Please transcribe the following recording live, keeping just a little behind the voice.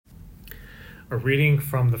A reading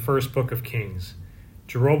from the first book of Kings.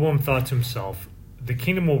 Jeroboam thought to himself, "The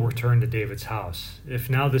kingdom will return to David's house. If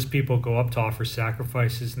now this people go up to offer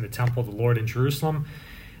sacrifices in the temple of the Lord in Jerusalem,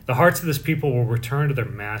 the hearts of this people will return to their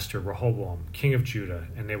master Rehoboam, king of Judah,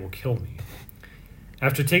 and they will kill me."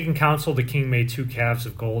 After taking counsel, the king made 2 calves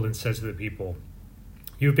of gold and said to the people,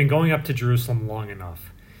 "You have been going up to Jerusalem long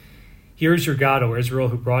enough. Here is your God, O Israel,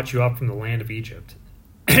 who brought you up from the land of Egypt."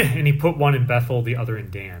 And he put one in Bethel, the other in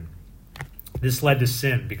Dan. This led to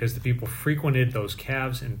sin because the people frequented those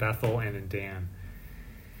calves in Bethel and in Dan.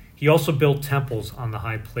 He also built temples on the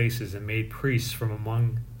high places and made priests from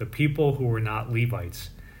among the people who were not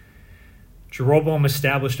Levites. Jeroboam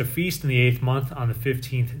established a feast in the 8th month on the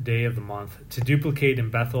 15th day of the month to duplicate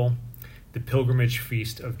in Bethel the pilgrimage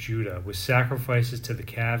feast of Judah with sacrifices to the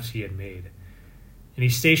calves he had made. And he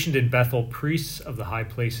stationed in Bethel priests of the high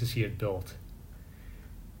places he had built.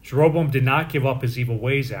 Jeroboam did not give up his evil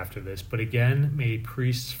ways after this, but again made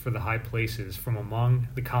priests for the high places from among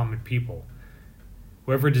the common people.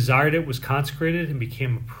 Whoever desired it was consecrated and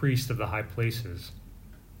became a priest of the high places.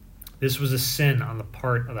 This was a sin on the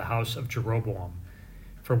part of the house of Jeroboam,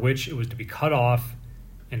 for which it was to be cut off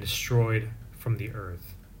and destroyed from the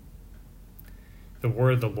earth. The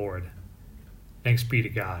word of the Lord. Thanks be to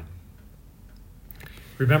God.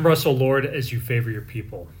 Remember us, O Lord, as you favor your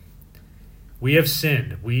people. We have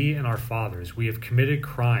sinned, we and our fathers. We have committed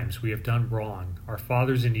crimes. We have done wrong. Our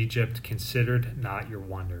fathers in Egypt considered not your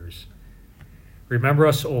wonders. Remember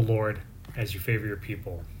us, O Lord, as you favor your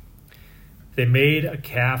people. They made a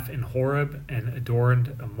calf in Horeb and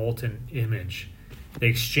adorned a molten image. They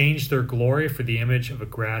exchanged their glory for the image of a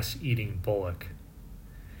grass-eating bullock.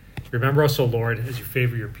 Remember us, O Lord, as you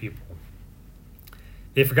favor your people.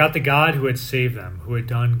 They forgot the God who had saved them, who had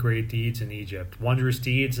done great deeds in Egypt, wondrous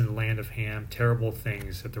deeds in the land of Ham, terrible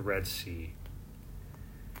things at the Red Sea.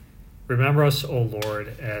 Remember us, O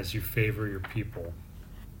Lord, as you favor your people.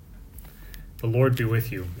 The Lord be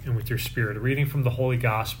with you and with your spirit. A reading from the Holy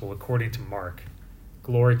Gospel according to Mark.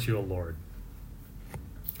 Glory to you, O Lord.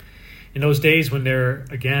 In those days when there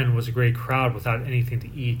again was a great crowd without anything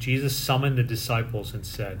to eat, Jesus summoned the disciples and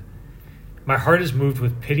said, "My heart is moved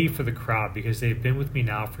with pity for the crowd because they have been with me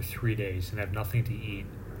now for 3 days and have nothing to eat.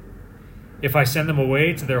 If I send them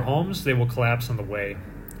away to their homes, they will collapse on the way,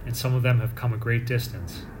 and some of them have come a great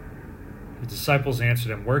distance." The disciples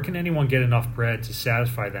answered him, "Where can anyone get enough bread to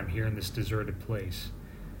satisfy them here in this deserted place?"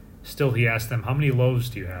 Still he asked them, "How many loaves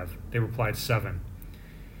do you have?" They replied, 7.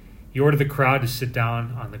 He ordered the crowd to sit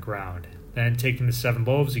down on the ground. Then, taking the 7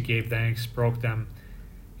 loaves, he gave thanks, broke them,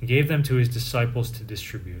 and gave them to his disciples to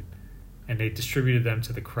distribute. And they distributed them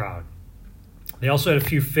to the crowd. They also had a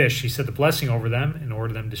few fish. He said the blessing over them and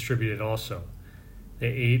ordered them distributed also. They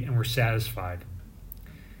ate and were satisfied.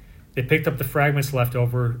 They picked up the fragments left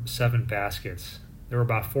over, 7 baskets. There were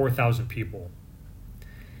about 4,000 people.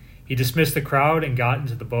 He dismissed the crowd and got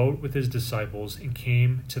into the boat with his disciples and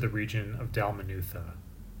came to the region of Dalmanutha.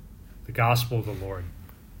 The Gospel of the Lord.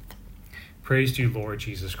 Praise to you, Lord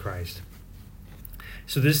Jesus Christ.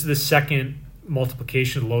 So this is the second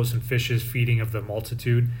multiplication of loaves and fishes, feeding of the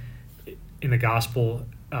multitude in the gospel.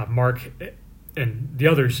 Mark and the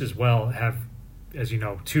others as well have, as you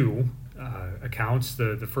know, 2 accounts.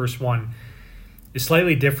 The first one is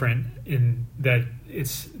slightly different in that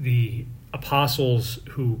it's the apostles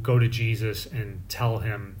who go to Jesus and tell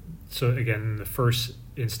him. So again, in the first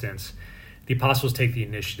instance, the apostles take the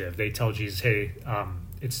initiative. They tell Jesus, "Hey,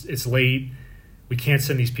 it's late. We can't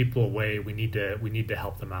send these people away. We need to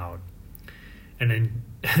help them out." And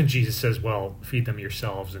then Jesus says, "Well, feed them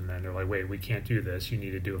yourselves." And then they're like, "Wait, we can't do this. You need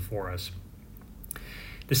to do it for us."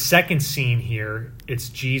 The second scene here, it's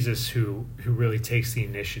Jesus who really takes the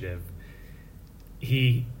initiative.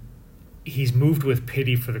 He's moved with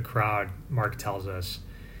pity for the crowd, Mark tells us.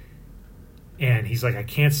 And he's like, "I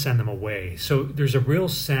can't send them away." So there's a real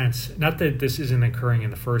sense, not that this isn't occurring in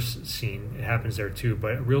the first scene, it happens there too,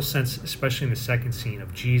 but a real sense, especially in the second scene,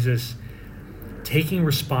 of Jesus taking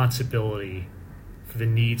responsibility for the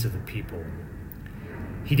needs of the people.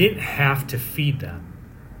 He didn't have to feed them.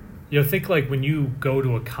 Think like when you go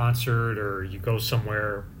to a concert or you go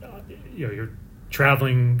somewhere, you're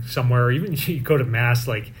traveling somewhere, or even you go to mass,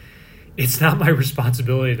 like, it's not my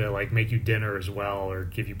responsibility to like make you dinner as well or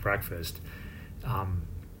give you breakfast.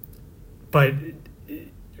 But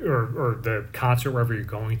the concert, wherever you're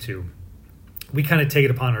going to, we kind of take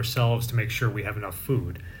it upon ourselves to make sure we have enough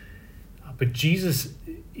food. But Jesus,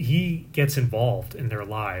 he gets involved in their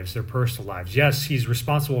lives, their personal lives. Yes, he's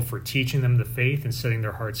responsible for teaching them the faith and setting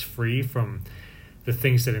their hearts free from the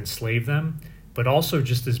things that enslave them, but also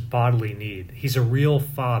just this bodily need. He's a real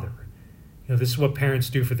father. This is what parents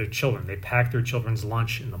do for their children. They pack their children's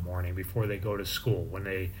lunch in the morning before they go to school. When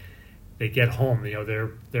they get home,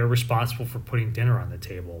 they're responsible for putting dinner on the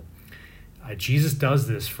table. Jesus does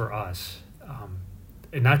this for us,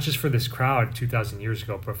 and not just for this crowd 2,000 years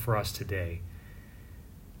ago, but for us today.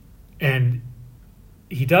 And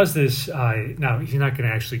he does this. Now, he's not going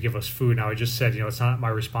to actually give us food. Now, I just said, it's not my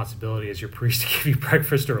responsibility as your priest to give you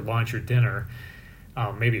breakfast or lunch or dinner.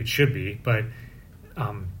 Maybe it should be, but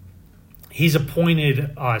he's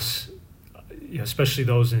appointed us, especially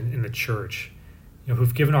those in the church,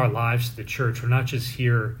 who've given our lives to the church. We're not just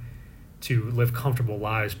here to live comfortable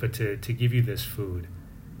lives, but to give you this food.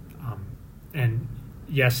 And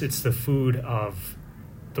yes, it's the food of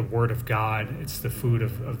the Word of God. It's the food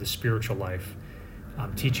of the spiritual life,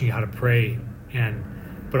 teaching you how to pray.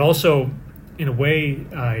 But also, in a way,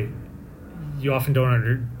 you often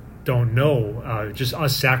don't know, just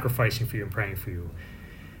us sacrificing for you and praying for you.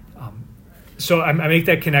 So I make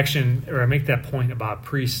that connection, or I make that point about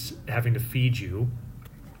priests having to feed you,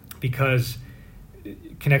 because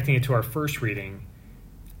connecting it to our first reading,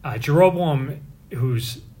 Jeroboam,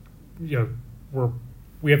 who's,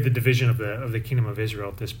 we have the division of the kingdom of Israel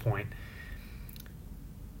at this point.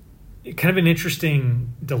 Kind of an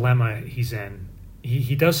interesting dilemma he's in.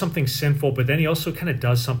 He does something sinful, but then he also kind of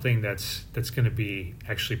does something that's going to be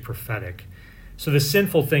actually prophetic. So the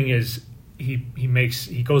sinful thing is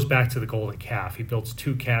he goes back to the golden calf. He builds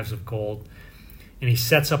 2 calves of gold, and he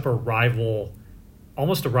sets up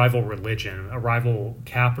almost a rival religion, a rival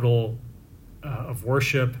capital of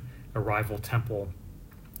worship, a rival temple.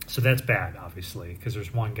 So that's bad, obviously, because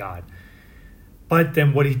there's one God. But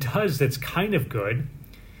then what he does that's kind of good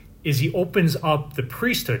is he opens up the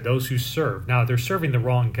priesthood, those who serve. Now, they're serving the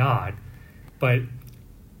wrong God, but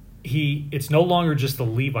it's no longer just the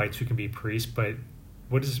Levites who can be priests, but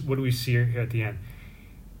what do we see here at the end?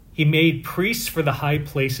 He made priests for the high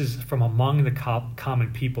places from among the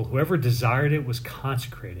common people. Whoever desired it was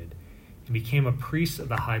consecrated and became a priest of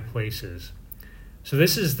the high places. So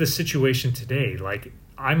this is the situation today. Like,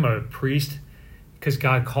 I'm a priest because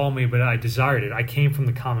God called me, but I desired it. I came from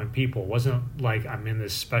the common people. It wasn't like I'm in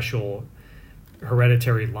this special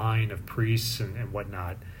hereditary line of priests and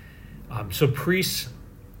whatnot. So priests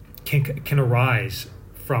can arise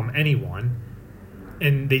from anyone,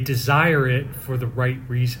 and they desire it for the right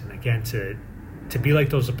reason. Again, to be like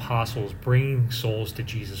those apostles, bringing souls to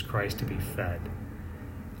Jesus Christ to be fed.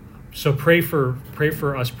 So pray for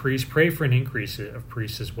us priests. Pray for an increase of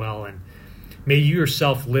priests as well, and may you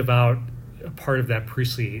yourself live out a part of that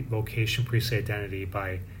priestly vocation, priestly identity,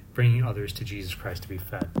 by bringing others to Jesus Christ to be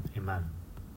fed. Amen.